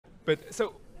But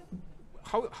so,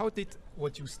 how did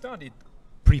what you studied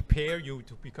prepare you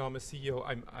to become a CEO?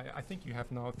 I think you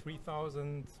have now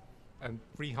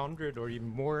 3,300 or even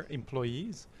more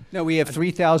employees. No, we have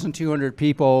 3,200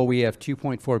 people. We have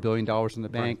 $2.4 billion in the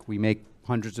bank. Right. We make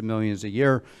hundreds of millions a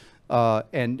year.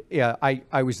 And yeah,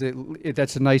 I was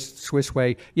that's a nice Swiss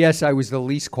way. Yes, I was the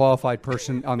least qualified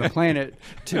person on the planet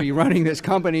to be running this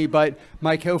company, but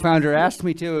my co-founder asked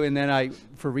me to, and then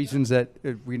for reasons that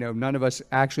none of us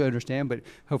actually understand, but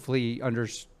hopefully he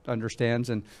understands.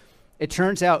 And it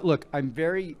turns out, look,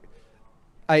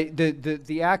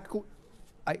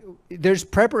 there's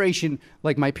preparation.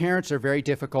 Like, my parents are very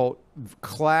difficult,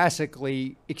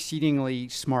 classically exceedingly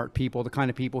smart people, the kind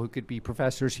of people who could be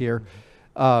professors here.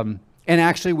 And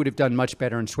actually would have done much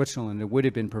better in Switzerland. It would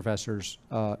have been professors,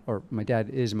 or my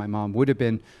dad is, my mom would have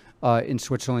been in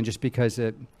Switzerland, just because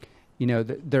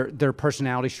their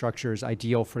personality structure is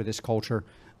ideal for this culture.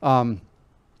 So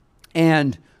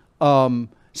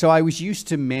I was used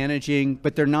to managing,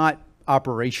 but they're not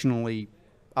operational.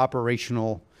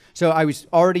 So I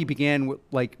began with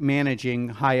managing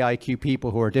high IQ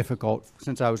people who are difficult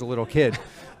since I was a little kid.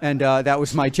 And that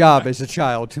was my job as a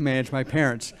child, to manage my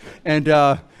parents. And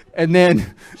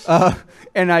then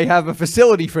I have a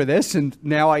facility for this, and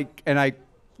now I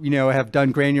have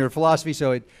done granular philosophy,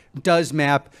 so it does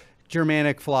map.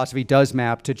 Germanic philosophy does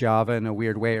map to Java in a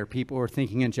weird way, or people who are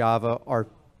thinking in Java are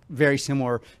very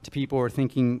similar to people who are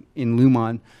thinking in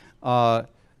Luhmann.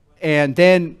 And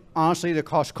then, honestly, the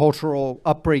cross-cultural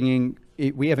upbringing,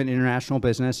 we have an international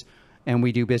business, and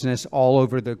we do business all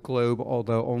over the globe,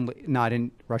 although only not in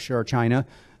Russia or China.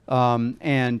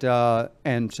 And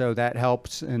so that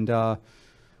helps. And I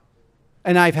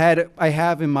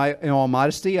have in all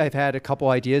modesty, I've had a couple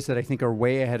ideas that I think are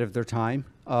way ahead of their time.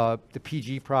 The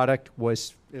PG product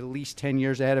was at least 10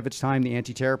 years ahead of its time. The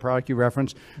anti-terror product you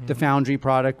referenced, the Foundry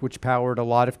product, which powered a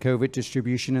lot of COVID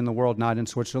distribution in the world, not in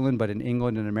Switzerland, but in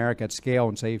England and America at scale,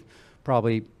 and saved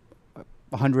probably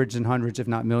hundreds and hundreds, if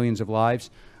not millions of lives.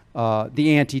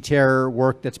 The anti-terror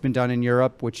work that's been done in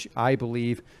Europe, which I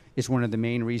believe is one of the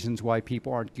main reasons why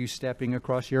people aren't goose-stepping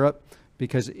across Europe.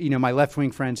 Because, my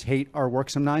left-wing friends hate our work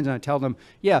sometimes, and I tell them,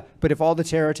 yeah, but if all the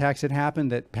terror attacks had happened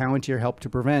that Palantir helped to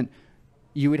prevent,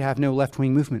 you would have no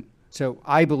left-wing movement. So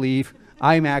I believe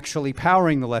I'm actually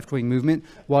powering the left-wing movement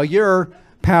while you're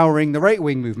powering the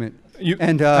right-wing movement.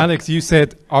 Alex, you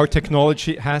said our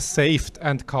technology has saved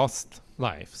and cost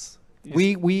lives.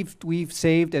 We've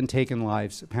saved and taken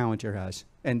lives, Palantir has.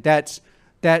 And that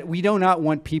we do not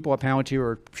want people at Palantir who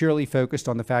are purely focused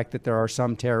on the fact that there are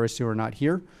some terrorists who are not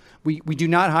here. We do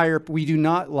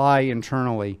not lie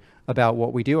internally about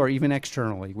what we do, or even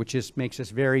externally, which makes us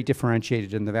very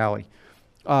differentiated in the Valley.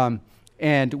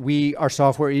 And our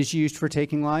software is used for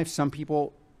taking lives. Some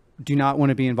people do not want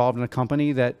to be involved in a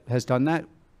company that has done that.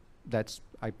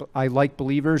 I like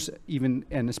believers, even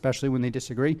and especially when they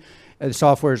disagree. The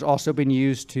software has also been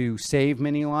used to save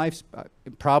many lives,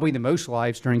 probably the most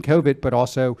lives during COVID, but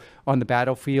also on the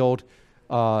battlefield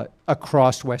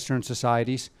across Western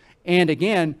societies. And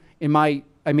again, I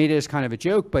made it as kind of a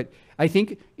joke, but I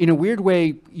think in a weird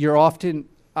way, you're often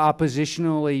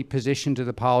oppositionally positioned to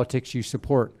the politics you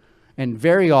support. And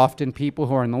very often people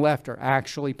who are on the left are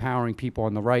actually powering people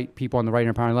on the right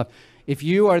are powering the left. If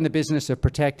you are in the business of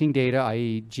protecting data,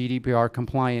 i.e. GDPR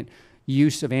compliant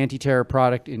use of anti-terror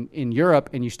product in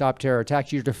Europe, and you stop terror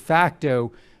attacks, you're de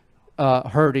facto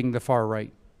hurting the far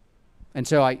right. And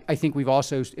so I think we've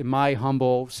also, in my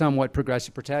humble, somewhat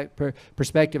progressive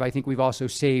perspective, I think we've also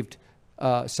saved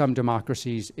some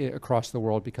democracies across the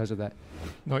world because of that.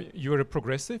 No, you're a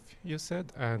progressive, you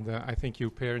said, and I think your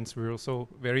parents were also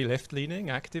very left-leaning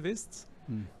activists.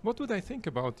 What would I think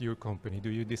about your company? Do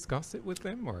you discuss it with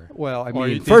them, or? Well, I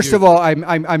mean, first of all,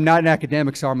 I'm not an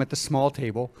academic, so I'm at the small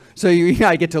table. So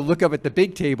I get to look up at the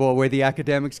big table where the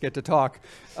academics get to talk.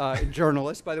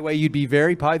 Journalists, by the way, you'd be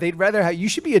very they'd rather have you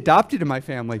should be adopted in my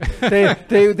family.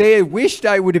 They wished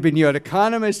I would have been an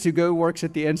economist who works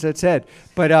at the NZZ,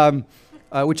 but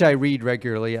which I read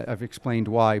regularly. I've explained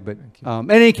why, but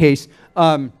in any case,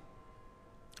 yeah,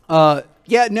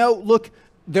 no, look,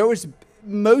 there was.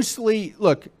 Mostly,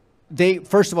 look,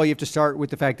 first of all, you have to start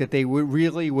with the fact that they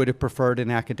really would have preferred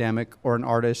an academic or an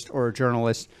artist or a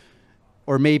journalist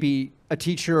or maybe a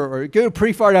teacher, or go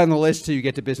pretty far down the list till you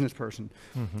get to business person.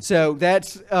 So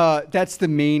that's the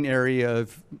main area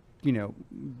of,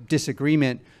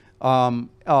 disagreement.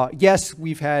 Yes,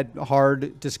 we've had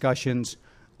hard discussions,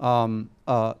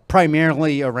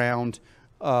 primarily around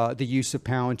the use of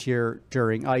Palantir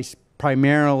during ICE,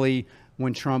 primarily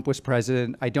when Trump was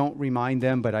president. I don't remind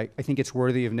them, but I think it's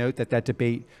worthy of note that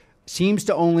debate seems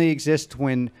to only exist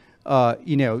when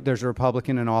there's a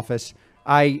Republican in office.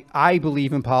 I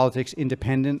believe in politics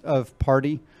independent of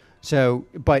party. So,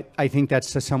 but I think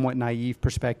that's a somewhat naive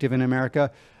perspective in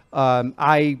America.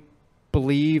 I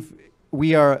believe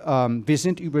we are, wir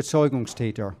sind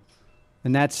Überzeugungstäter.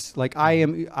 And that's like,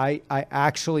 I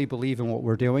actually believe in what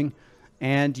we're doing.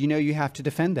 And, you have to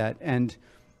defend that. And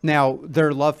now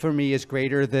their love for me is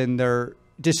greater than their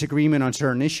disagreement on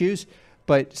certain issues.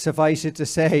 But suffice it to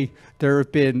say, there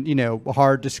have been,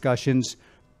 hard discussions,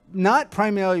 not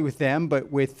primarily with them,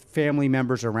 but with family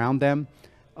members around them.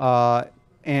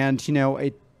 And,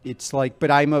 it's like, but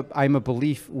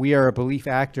we are a belief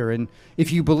actor. And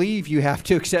if you believe, you have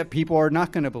to accept people are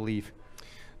not going to believe.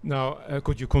 Now,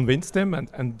 could you convince them?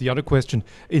 And the other question,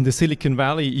 in the Silicon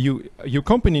Valley, your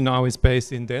company now is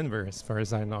based in Denver, as far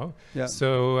as I know. Yeah.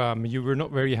 So you were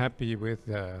not very happy with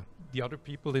the other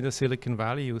people in the Silicon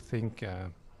Valley. You think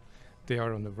they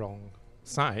are on the wrong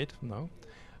side, no?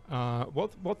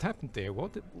 What happened there? Well,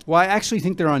 I actually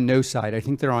think they're on no side. I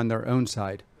think they're on their own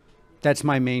side. That's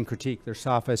my main critique. They're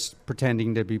sophists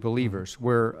pretending to be believers.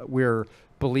 We're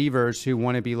believers who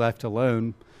want to be left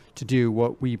alone to do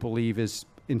what we believe is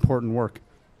important work.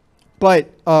 But,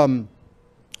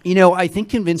 I think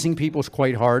convincing people is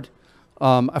quite hard.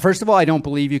 First of all, I don't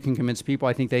believe you can convince people.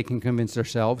 I think they can convince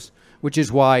themselves, which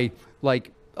is why,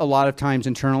 like, a lot of times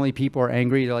internally people are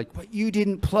angry. They're like, but you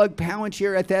didn't plug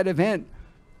Palantir at that event.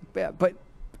 But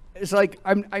it's like,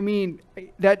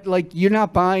 you're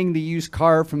not buying the used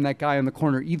car from that guy on the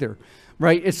corner either,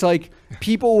 right? It's like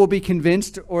people will be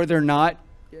convinced or they're not,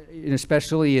 and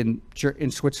especially in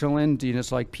Switzerland.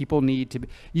 It's like people need to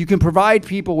you can provide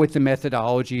people with the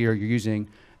methodology you're using.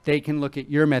 They can look at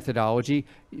your methodology.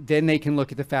 Then they can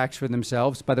look at the facts for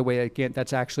themselves. By the way, again,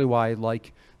 that's actually why I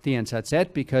like the NSAT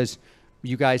set, because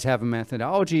you guys have a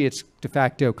methodology. It's de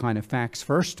facto kind of facts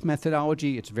first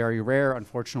methodology. It's very rare.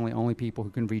 Unfortunately, only people who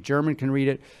can read German can read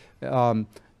it.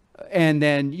 And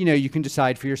then, you can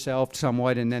decide for yourself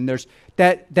somewhat. And then there's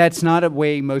that's not a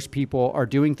way most people are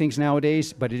doing things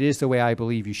nowadays, but it is the way I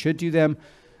believe you should do them.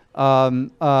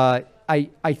 I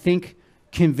think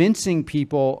convincing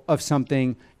people of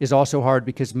something is also hard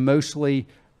because mostly,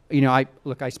 I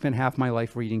spent half my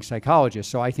life reading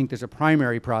psychologists. So I think there's a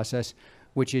primary process,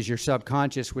 which is your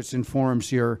subconscious, which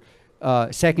informs your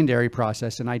secondary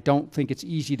process. And I don't think it's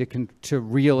easy to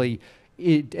really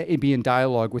be in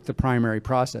dialogue with the primary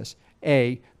process.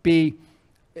 A. B,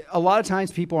 a lot of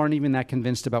times people aren't even that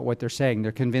convinced about what they're saying.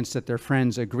 They're convinced that their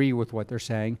friends agree with what they're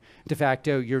saying. De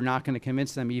facto, you're not going to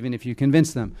convince them even if you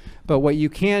convince them. But what you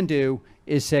can do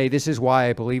is say, this is why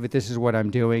I believe it, this is what I'm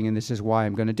doing, and this is why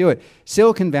I'm going to do it.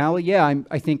 Silicon Valley,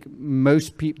 I think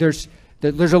most people,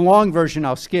 there's a long version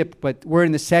I'll skip, but we're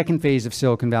in the second phase of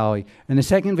Silicon Valley. And the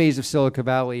second phase of Silicon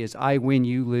Valley is I win,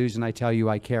 you lose, and I tell you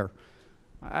I care.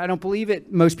 I don't believe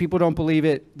it. Most people don't believe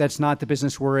it. That's not the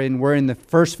business we're in. We're in the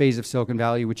first phase of Silicon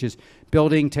Valley, which is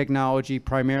building technology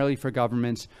primarily for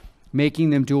governments, making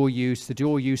them dual use. The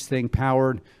dual use thing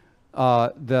powered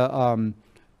the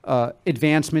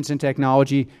advancements in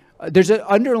technology. There's an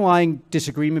underlying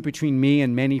disagreement between me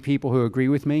and many people who agree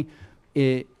with me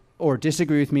or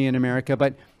disagree with me in America.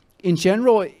 But in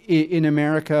general, in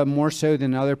America, more so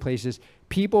than other places,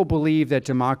 people believe that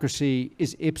democracy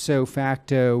is ipso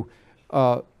facto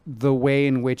the way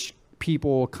in which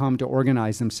people will come to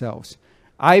organize themselves.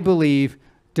 I believe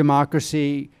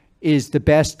democracy is the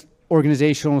best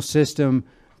organizational system,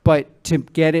 but to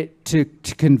get it to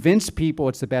convince people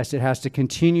it's the best, it has to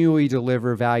continually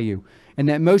deliver value. And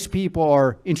that most people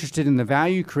are interested in the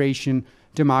value creation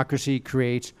democracy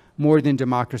creates more than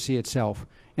democracy itself.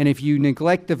 And if you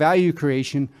neglect the value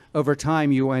creation, over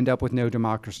time you will end up with no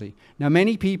democracy. Now,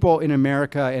 many people in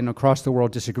America and across the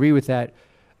world disagree with that.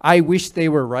 I wish they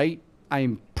were right.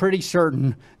 I'm pretty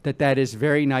certain that that is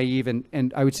very naive.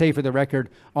 And I would say, for the record,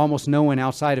 almost no one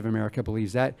outside of America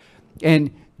believes that.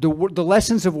 And the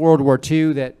lessons of World War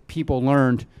II that people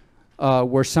learned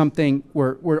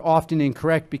were often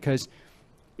incorrect, because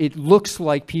it looks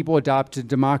like people adopted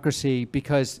democracy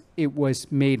because it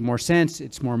was made more sense.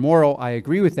 It's more moral. I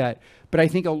agree with that. But I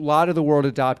think a lot of the world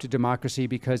adopted democracy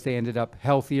because they ended up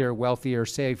healthier, wealthier,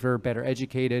 safer, better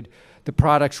educated. The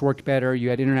products worked better. You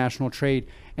had international trade.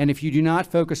 And if you do not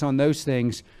focus on those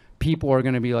things, people are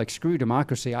going to be like, screw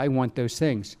democracy. I want those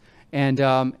things. And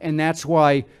that's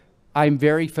why I'm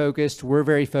very focused. We're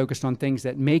very focused on things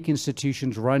that make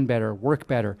institutions run better, work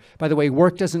better. By the way,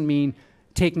 work doesn't mean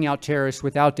taking out terrorists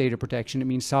without data protection. It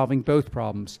means solving both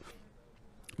problems.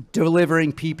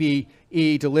 Delivering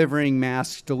PPE, delivering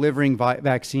masks, delivering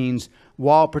vaccines,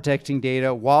 while protecting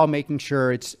data, while making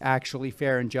sure it's actually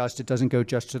fair and just. It doesn't go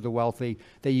just to the wealthy,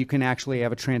 that you can actually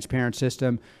have a transparent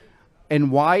system. And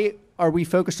why are we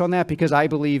focused on that? Because I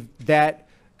believe that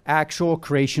actual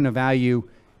creation of value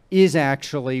is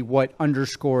actually what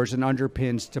underscores and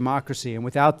underpins democracy. And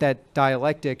without that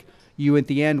dialectic, you at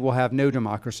the end will have no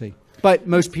democracy. But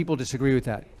most people disagree with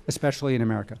that, especially in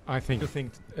America. I think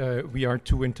we are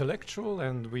too intellectual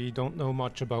and we don't know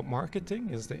much about marketing.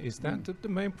 Is that the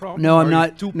main problem? No, I'm Are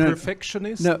not. you too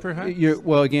perfectionist, No, perhaps?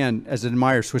 well, again, as an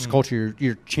admirer of Swiss culture,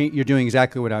 you're doing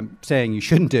exactly what I'm saying you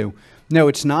shouldn't do. No,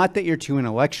 it's not that you're too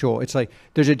intellectual. It's like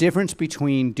there's a difference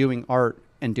between doing art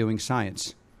and doing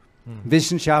science.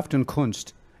 Wissenschaft und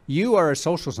Kunst. You are a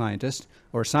social scientist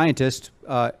or a scientist.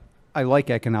 I like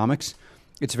economics.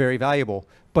 It's very valuable.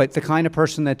 But the kind of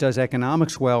person that does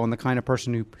economics well and the kind of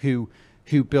person who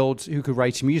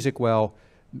writes music well,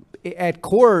 at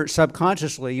core,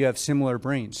 subconsciously, you have similar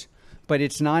brains. But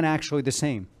it's not actually the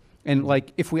same. And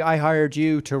like if I hired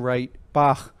you to write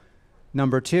Bach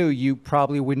 #2, you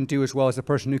probably wouldn't do as well as the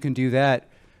person who can do that.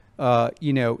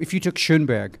 If you took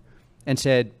Schoenberg and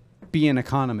said, be an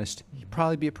economist, you'd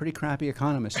probably be a pretty crappy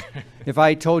economist. If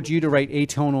I told you to write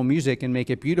atonal music and make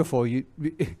it beautiful,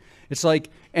 it's like,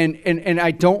 and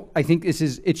I think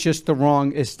it's just the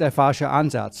wrong, it's der falsche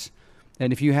Ansatz.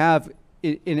 And if you have,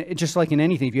 just like in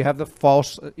anything, if you have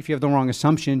the wrong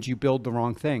assumptions, you build the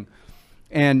wrong thing.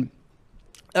 And,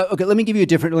 okay, let me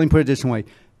put it this way.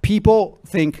 People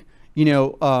think,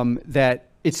 that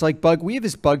it's like we have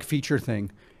this bug feature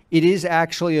thing. It is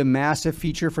actually a massive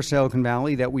feature for Silicon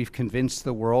Valley that we've convinced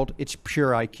the world it's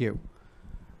pure IQ.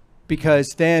 Because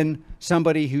then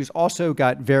somebody who's also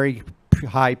got very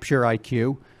high pure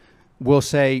IQ will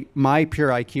say, my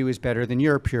pure IQ is better than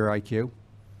your pure IQ.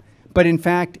 But in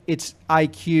fact, it's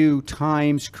IQ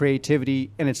times creativity,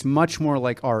 and it's much more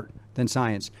like art than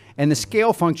science. And the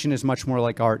scale function is much more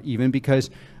like art, even because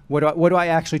what do I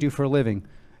actually do for a living?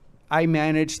 I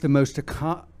manage the most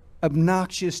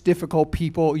obnoxious, difficult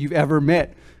people you've ever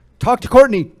met. Talk to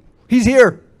Courtney. He's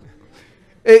here.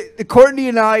 Courtney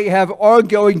and I have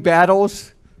ongoing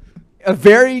battles of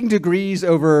varying degrees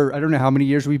over, I don't know how many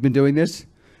years we've been doing this.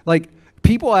 Like,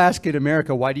 people ask in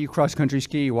America, why do you cross-country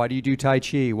ski? Why do you do Tai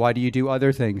Chi? Why do you do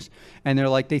other things? And they're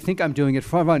like, they think I'm doing it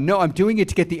for fun. No, I'm doing it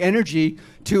to get the energy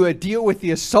to deal with the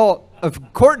assault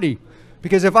of Courtney.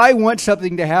 Because if I want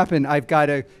something to happen, I've got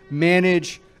to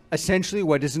manage essentially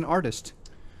what is an artist.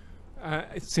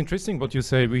 It's interesting what you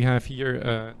say. We have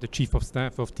here the chief of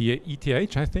staff of the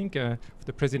ETH, I think,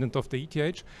 the president of the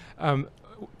ETH.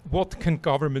 What can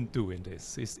government do in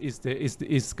this?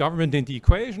 Is government in the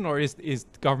equation, or is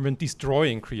government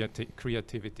destroying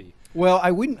creativity? Well,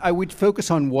 I would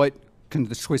focus on what can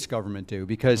the Swiss government do,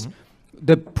 because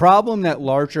the problem that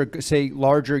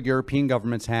larger European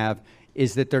governments have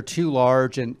is that they're too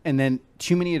large and then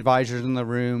too many advisors in the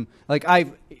room. Like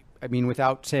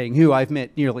without saying who, I've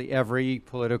met nearly every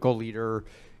political leader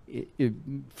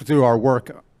through our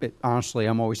work. Honestly,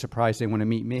 I'm always surprised they want to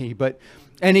meet me. But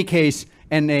any case,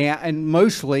 and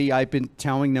mostly I've been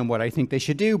telling them what I think they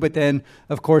should do. But then,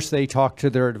 of course, they talk to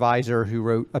their advisor who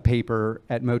wrote a paper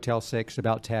at Motel 6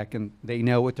 about tech, and they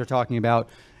know what they're talking about.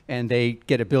 And they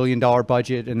get $1 billion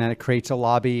budget, and then it creates a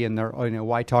lobby, and they're,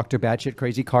 why talk to batshit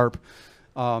crazy Karp?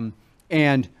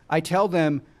 And I tell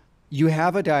them, you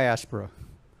have a diaspora,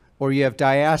 or you have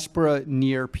diaspora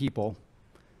near people.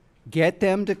 Get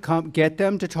them to come. Get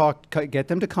them to talk. Get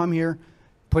them to come here.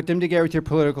 Put them together with your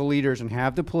political leaders, and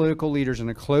have the political leaders in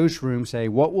a closed room say,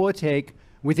 what will it take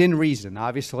within reason?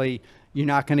 Obviously, you're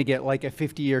not going to get like a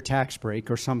 50-year tax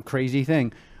break or some crazy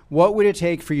thing. What would it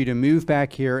take for you to move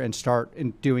back here and start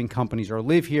doing companies, or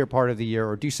live here part of the year,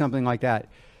 or do something like that?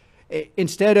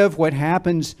 Instead of what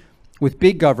happens with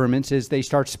big governments is they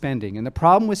start spending. And the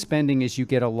problem with spending is you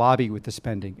get a lobby with the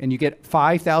spending. And you get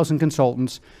 5,000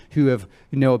 consultants who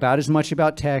know about as much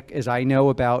about tech as I know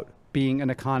about being an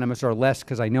economist, or less,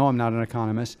 because I know I'm not an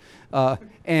economist.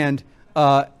 And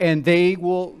they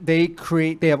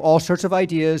have all sorts of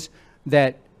ideas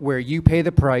where you pay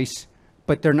the price,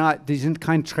 but die sind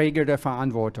kein Träger der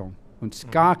Verantwortung. Und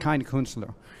gar kein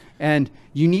Künstler. And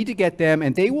you need to get them,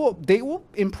 and they will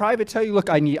in private tell you, look,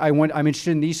 I'm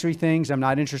interested in these 3 things. I'm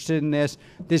not interested in this.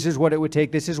 This is what it would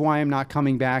take. This is why I'm not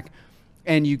coming back.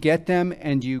 And you get them,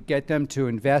 to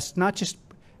invest, not just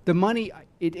the money.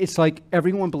 It's like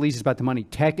everyone believes it's about the money.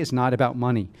 Tech is not about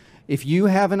money. If you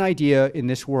have an idea in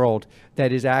this world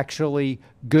that is actually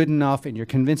good enough and you're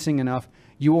convincing enough,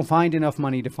 you will find enough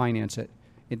money to finance it.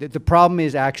 The problem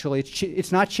is actually,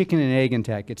 it's not chicken and egg in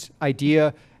tech. It's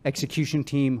idea, execution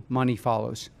team, money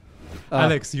follows.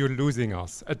 Alex, you're losing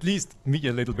us. At least me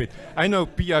a little bit. I know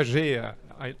Piaget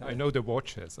I know the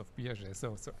watches of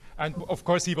Piaget. And of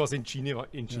course he was in Geneva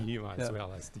as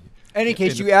well as the. Any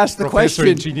case, you asked the professor question.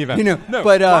 in Geneva. You know, no,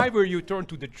 but why were you turned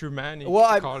to the Germanic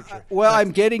culture?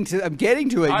 I'm getting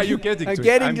to it. Are you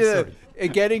getting to it?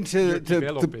 Getting to You're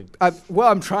developing.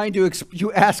 I'm trying to.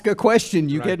 You ask a question,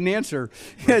 you get an answer.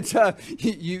 It's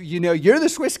you know, you're the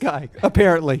Swiss guy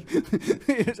apparently.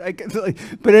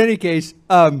 But in any case,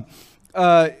 and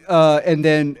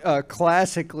then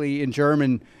classically in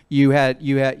German, you had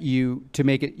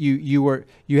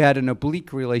an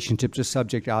oblique relationship to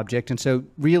subject object, and so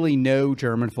really no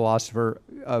German philosopher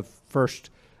of first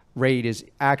rate is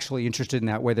actually interested in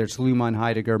that, whether it's Luhmann,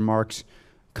 Heidegger, Marx,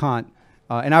 Kant.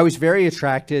 And I was very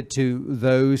attracted to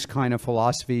those kind of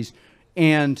philosophies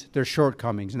and their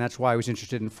shortcomings. And that's why I was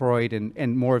interested in Freud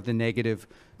and more of the negative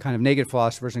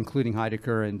philosophers, including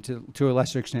Heidegger and to a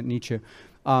lesser extent Nietzsche.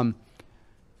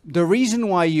 The reason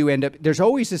why you end up, there's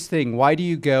always this thing, why do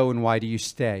you go and why do you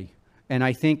stay? And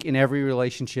I think in every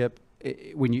relationship,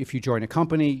 if you join a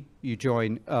company, you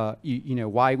join,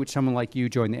 why would someone like you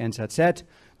join the NZZ?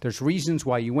 There's reasons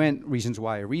why you went, reasons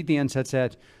why I read the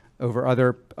NZZ. Over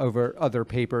other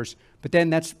papers, but then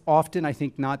that's often, I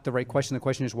think, not the right question. The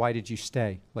question is, why did you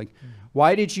stay? Like,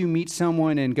 why did you meet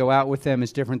someone and go out with them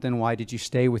is different than why did you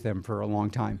stay with them for a long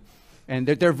time, and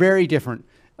they're very different.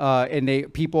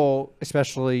 And people,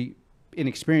 especially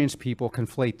inexperienced people,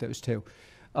 conflate those two.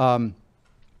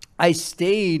 I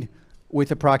stayed with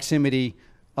the proximity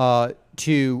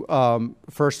to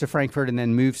first to Frankfurt and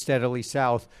then moved steadily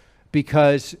south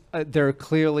because there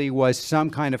clearly was some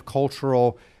kind of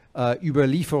cultural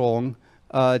Überlieferung,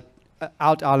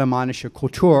 altalemannische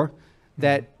Kultur,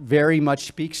 that very much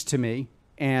speaks to me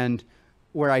and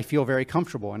where I feel very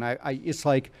comfortable. And it's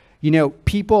like, you know,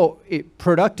 people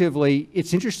productively,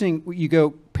 it's interesting, you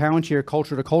go Palantir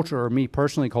culture to culture, or me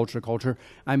personally culture to culture,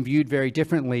 I'm viewed very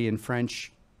differently in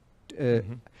French,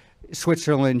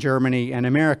 Switzerland, Germany, and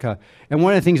America. And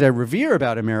one of the things I revere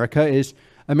about America is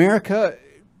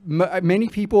many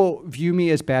people view me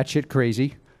as batshit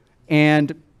crazy,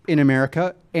 and in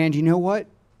America, and you know what?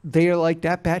 They are like,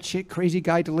 that batshit crazy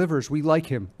guy delivers. We like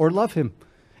him or love him,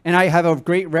 and I have a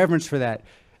great reverence for that.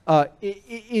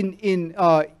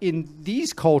 In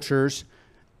these cultures,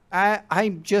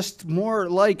 I'm just more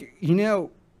like, you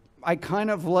know, I kind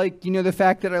of like, you know, the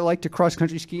fact that I like to cross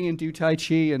country ski and do Tai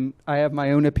Chi, and I have my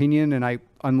own opinion, and I'm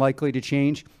unlikely to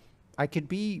change. I could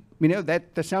be, you know,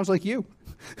 that sounds like you.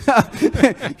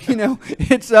 You know,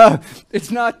 it's not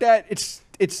that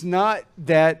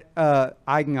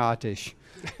eigenartig,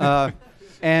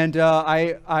 and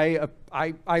I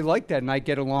like that, and I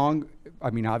get along.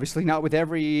 I mean, obviously not with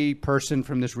every person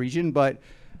from this region, but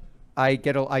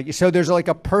so there's like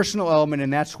a personal element,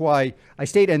 and that's why I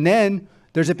stayed. And then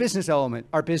there's a business element.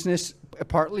 Our business,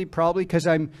 partly probably because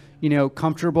I'm, you know,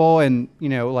 comfortable, and you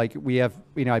know, like we have,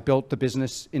 you know, I built the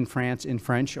business in France in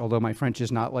French, although my French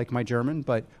is not like my German,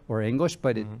 or English,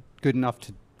 but it's good enough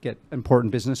to get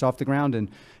important business off the ground and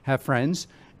have friends.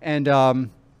 And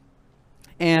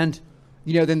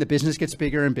you know, then the business gets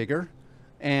bigger and bigger,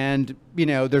 and you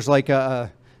know, there's like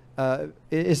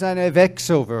is eine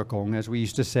Wechselwirkung, as we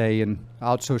used to say in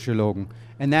Altsoziologen,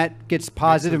 and that gets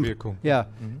positive,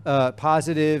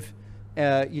 positive,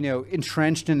 you know,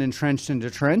 entrenched, and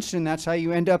that's how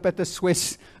you end up at the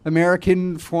Swiss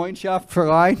American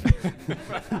Freundschaftsverein.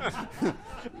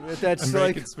 That's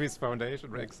American like Swiss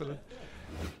Foundation, excellent.